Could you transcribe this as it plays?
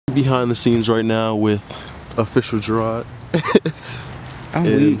Behind the scenes right now with official Gerard.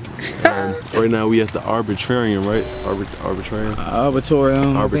 And right now we at the Arbitrarium, right? Arbitrarium?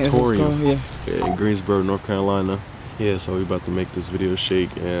 Arbitorium. Yeah. In Greensboro, North Carolina. Yeah, so we about to make this video shake,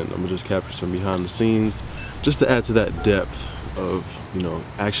 and I'm gonna just capture some behind the scenes just to add to that depth of, you know,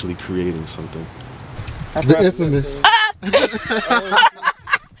 actually creating something. The infamous. I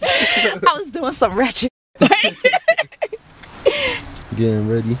was doing some ratchet. Getting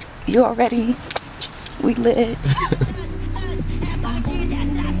ready. You all ready? We lit.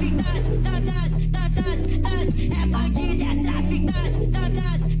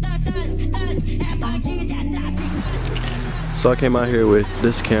 So I came out here with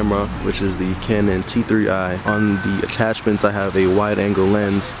this camera, which is the Canon T3i. On the attachments, I have a wide-angle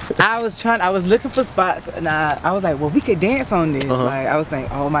lens. I was looking for spots, and I was like, well, we could dance on this. Like, I was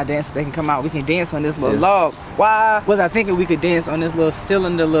thinking, oh, my dancers, they can come out, we can dance on this little log. Why was I thinking we could dance on this little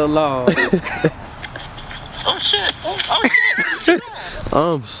cylinder little log? Oh shit!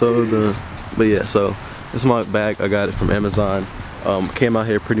 Oh shit! But yeah, so this is my bag. I got it from Amazon. Came out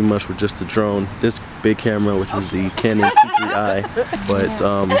here pretty much with just the drone, this big camera, which is the Canon T3i, but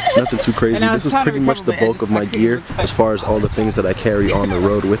nothing too crazy. This is pretty much the bulk of my gear as far as all the things that I carry on the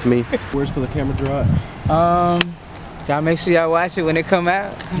road with me. Where's for the camera, Gerard? Y'all make sure y'all watch it when it come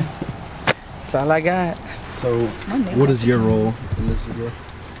out. That's all I got. So, what is your role in this video?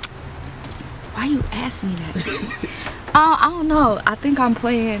 Why you ask me that? I don't know. I think I'm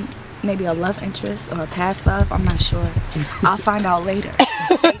playing maybe a love interest or a past love. I'm not sure. I'll find out later.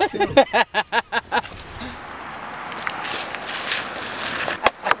 Stay tuned.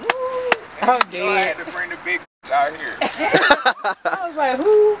 I'm dead. I had to bring the big out here. I was like,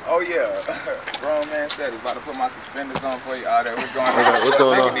 who? Oh yeah, grown man status. About to put my suspenders on for you. All that. What's going on? Okay, what's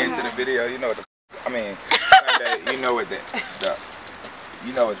going on? Into the video, you know what you know what that.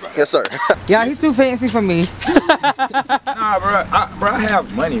 You know it's about. Yes, sir. Yeah, he's too fancy for me. Nah, bro. I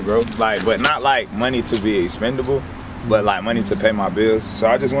have money, bro. Like, but not like money to be expendable, but like money to pay my bills. So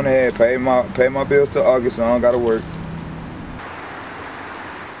I just went ahead and pay my bills till August, so I don't gotta work.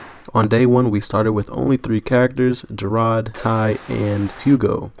 On day one, we started with only 3 characters, Gerard, Ty, and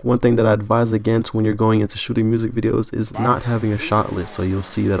Hugo. One thing that I advise against when you're going into shooting music videos is not having a shot list. So you'll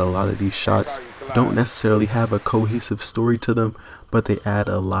see that a lot of these shots don't necessarily have a cohesive story to them, but they add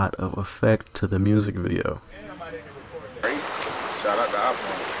a lot of effect to the music video. Shout out to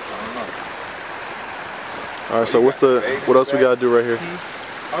iPhone. I don't know. Alright, so what else we gotta do right here?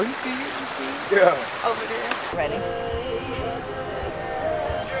 Oh, you see it? You see it? Yeah. Over there. Ready?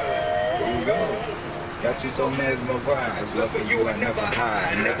 Got you so mesmerized, loving you I never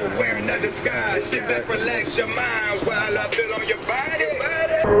hide, never wearing a disguise. Sit back, relax your mind while I feel on your body.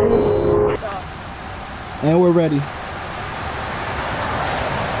 And we're ready.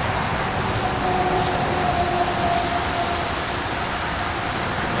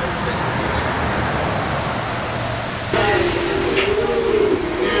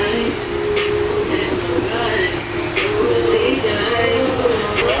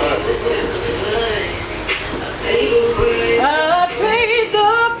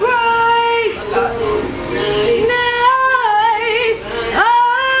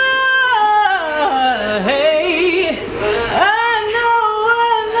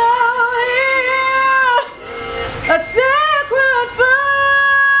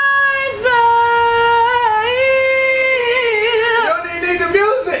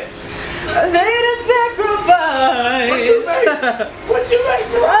 What you make,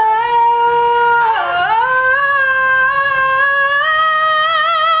 Gerard?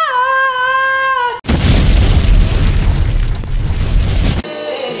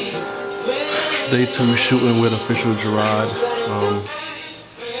 Day 2 shooting with official Gerard. I'm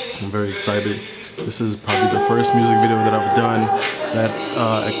very excited. This is probably the first music video that I've done that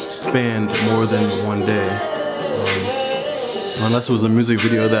expand more than one day. Unless it was a music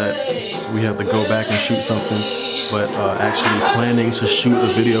video that we have to go back and shoot something. But actually planning to shoot a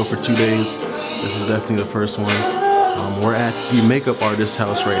video for 2 days, this is definitely the first one. We're at the makeup artist's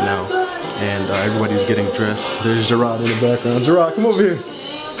house right now, and everybody's getting dressed. There's Gerard in the background. Gerard, come over here.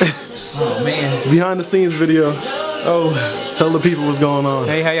 Oh man. Behind the scenes video. Oh, tell the people what's going on.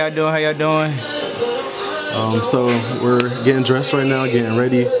 Hey, how y'all doing? How y'all doing? So we're getting dressed right now, getting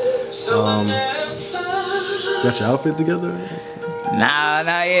ready. Got your outfit together? Nah,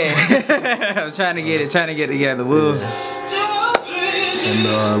 not yet. I'm trying to get it together. Woo.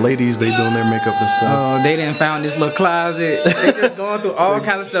 And ladies, they doing their makeup and stuff. Oh, they didn't found this little closet. They just going through all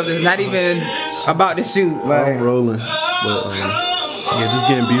kinds of stuff that's not even about the shoot. Like. I'm rolling. But yeah, just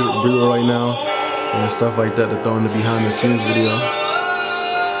getting B-roll right now and stuff like that to throw in the behind the scenes video.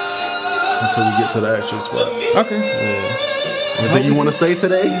 until we get to the actual spot. Okay. Yeah. Anything you want to say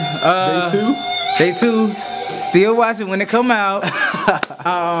today? Day 2? Day 2. Still watching when it come out.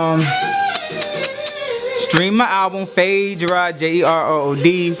 Stream my album, Fade Gerard,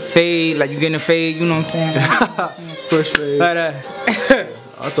 J-E-R-R-O-D, Fade, like you getting a fade, you know what I'm saying? Fresh fade. But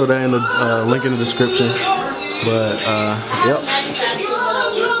I'll throw that in the link in the description. But yep.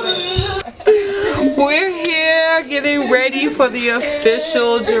 We're here getting ready for the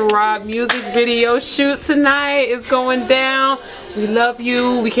official Gerard music video shoot tonight. It's going down. We love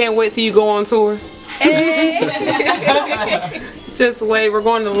you. We can't wait till you go on tour. Hey. Just wait, we're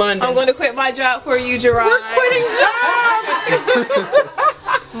going to London. I'm going to quit my job for you, Gerard. We're quitting jobs!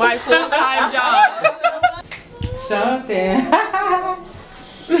 My full-time job. Something.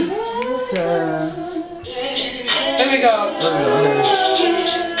 Let me go.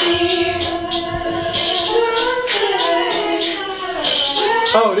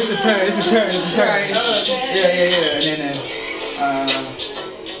 Oh, this is a turn, this is a turn, this is a turn. Right. Yeah. And then,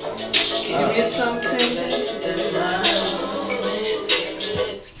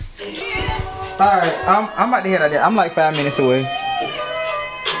 alright, I'm about to head out there. I'm like 5 minutes away.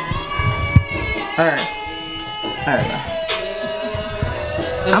 Alright.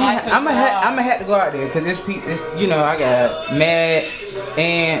 I'm gonna have to go out there because it's you know, I got Matt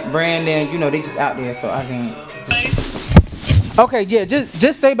and Brandon, you know, they just out there, so I can. Okay, yeah,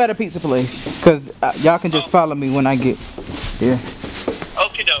 just stay by the pizza place because y'all can just follow me when I get there.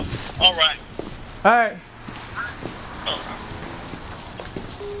 Okay, though. All right. All right.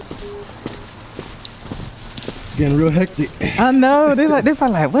 It's getting real hectic. I know. They probably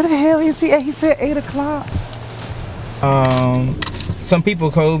like, what the hell is he at? He said 8 o'clock. Some people,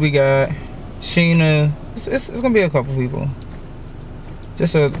 Kobe got Sheena. It's gonna be a couple people.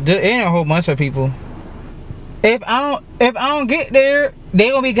 There ain't a whole bunch of people. If I don't get there, they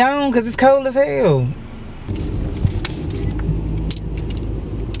gonna be gone because it's cold as hell.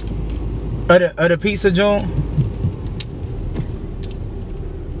 The pizza joint.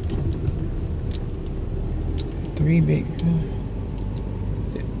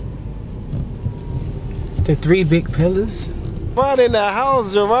 The 3 big pillars. Gerard in the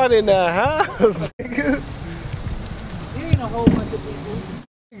house, Gerard in the house, nigga. There ain't a whole bunch of people.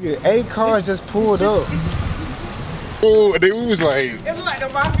 Nigga, 8 cars just pulled up. Oh, they was like. It looked like the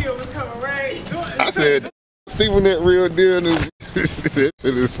mafia was coming, right? I said, Steven, that real deal. That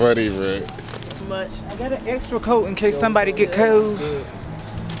shit is funny, bro. Much. I got an extra coat in case somebody get cold.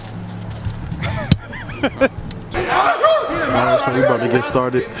 Alright, so we about to get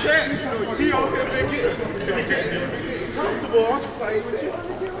started.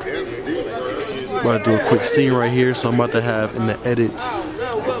 About to do a quick scene right here, so I'm about to have in the edit,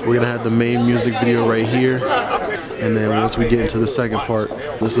 we're gonna have the main music video right here, and then once we get into the second part,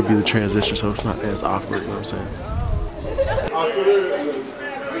 this will be the transition, so it's not as awkward, you know what I'm saying?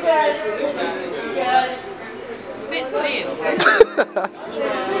 Sit still.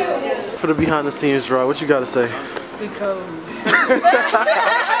 For the behind the scenes, Gerard, what you gotta say?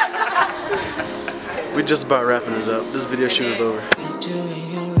 We just about wrapping it up. This video shoot is over.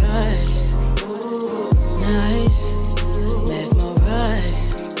 Nice,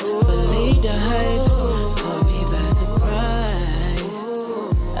 mesmerize, believe the hype.